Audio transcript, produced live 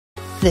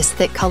This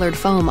thick colored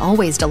foam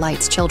always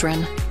delights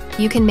children.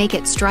 You can make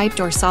it striped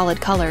or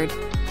solid colored.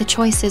 The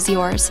choice is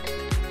yours.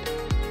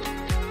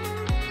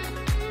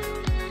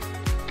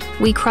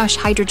 We crush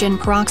hydrogen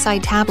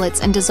peroxide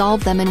tablets and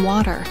dissolve them in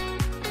water.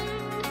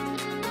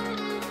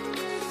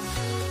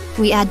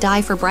 We add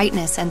dye for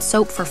brightness and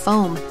soap for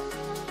foam.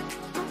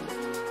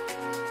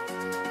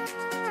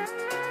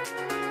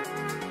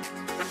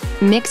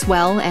 Mix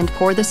well and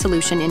pour the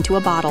solution into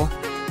a bottle.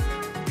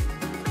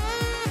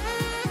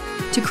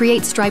 To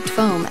create striped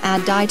foam,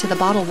 add dye to the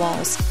bottle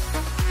walls.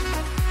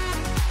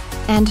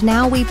 And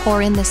now we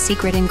pour in the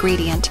secret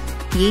ingredient,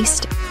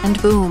 yeast, and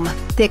boom,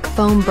 thick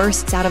foam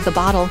bursts out of the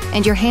bottle,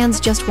 and your hands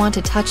just want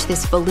to touch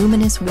this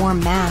voluminous, warm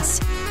mass.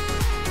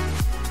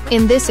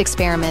 In this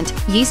experiment,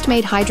 yeast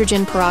made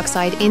hydrogen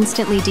peroxide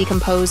instantly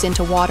decompose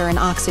into water and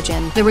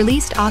oxygen. The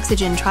released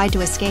oxygen tried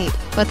to escape,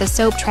 but the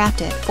soap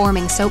trapped it,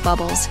 forming soap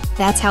bubbles.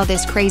 That's how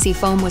this crazy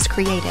foam was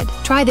created.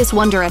 Try this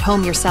wonder at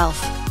home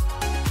yourself.